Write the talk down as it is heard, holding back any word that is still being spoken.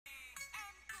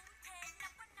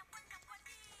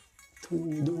Hello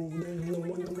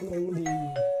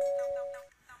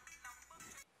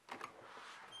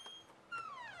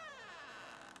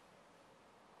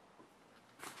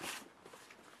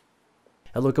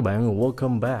các bạn,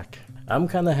 welcome back. I'm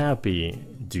kinda happy.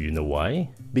 Do you know why?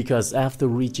 Because after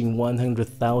reaching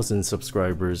 100,000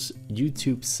 subscribers,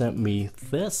 YouTube sent me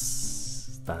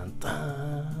this. Dun,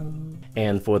 dun.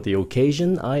 And for the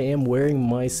occasion, I am wearing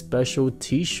my special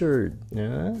t-shirt.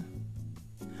 Yeah?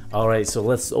 Alright, so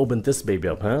let's open this baby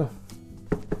up, huh?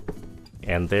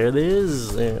 And there it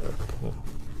is.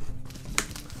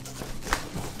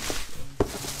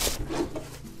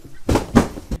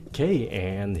 Okay,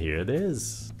 and here it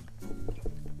is.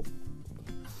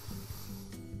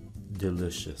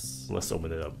 Delicious. Let's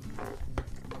open it up.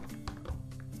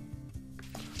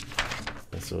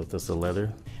 And so there's the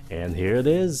letter. And here it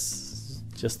is.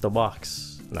 Just the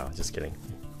box. No, just kidding.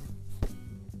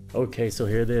 Okay, so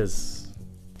here it is.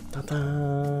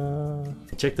 Ta-da!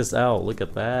 Check this out. Look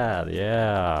at that.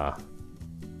 Yeah.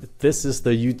 This is the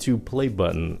YouTube play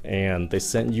button, and they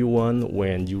sent you one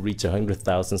when you reach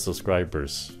 100,000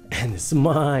 subscribers. And it's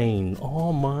mine,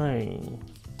 all mine.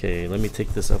 Okay, let me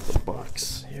take this out the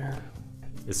box here.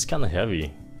 It's kind of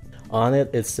heavy. On it,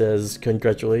 it says,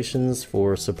 congratulations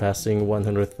for surpassing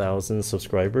 100,000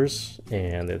 subscribers.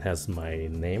 And it has my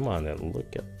name on it.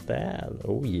 Look at that.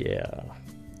 Oh yeah.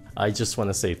 I just want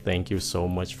to say thank you so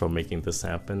much for making this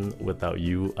happen. Without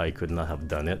you, I could not have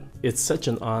done it. It's such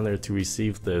an honor to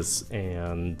receive this,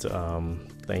 and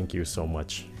thank you so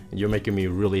much. You're making me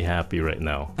really happy right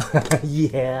now.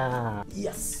 Yeah!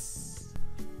 Yes!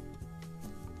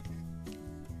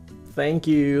 Thank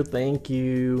you, thank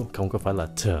you. Không có phải là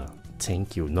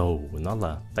thank you, no, not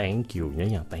là thank you,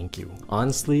 yeah, thank you.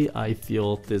 Honestly, I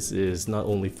feel this is not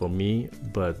only for me,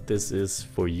 but this is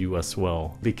for you as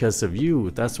well. Because of you,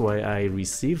 that's why I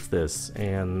received this,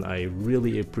 and I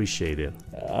really appreciate it.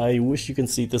 I wish you can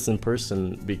see this in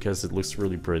person because it looks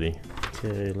really pretty.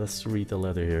 Okay, let's read the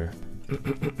letter here.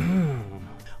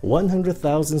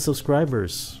 100,000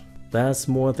 subscribers. That's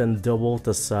more than double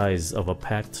the size of a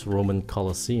packed Roman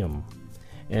Colosseum,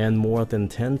 and more than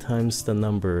 10 times the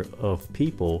number of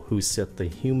people who set the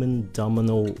human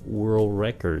domino world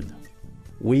record.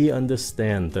 We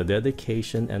understand the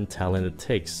dedication and talent it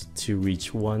takes to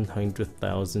reach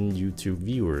 100,000 YouTube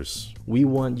viewers. We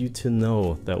want you to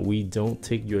know that we don't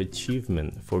take your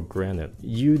achievement for granted.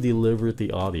 You delivered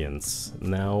the audience,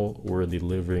 now we're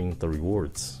delivering the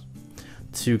rewards.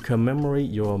 To commemorate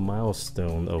your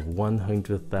milestone of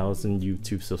 100,000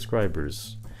 YouTube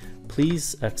subscribers,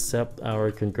 please accept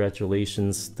our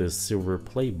congratulations, the silver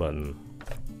play button.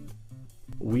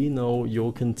 We know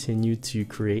you'll continue to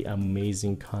create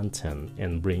amazing content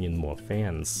and bring in more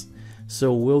fans,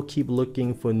 so we'll keep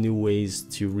looking for new ways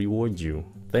to reward you.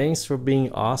 Thanks for being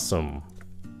awesome.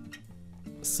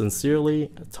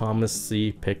 Sincerely, Thomas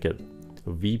C. Pickett,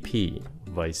 VP,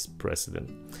 Vice President,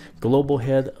 Global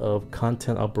Head of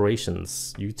Content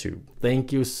Operations, YouTube.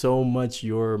 Thank you so much.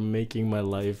 You're making my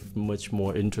life much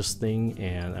more interesting,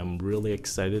 and I'm really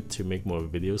excited to make more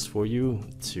videos for you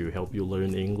to help you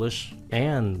learn English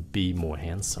and be more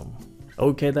handsome.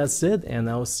 Okay, that's it, and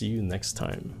I'll see you next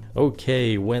time.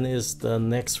 Okay, when is the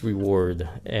next reward?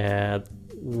 At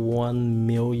 1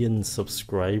 million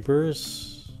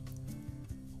subscribers?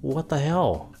 What the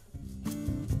hell?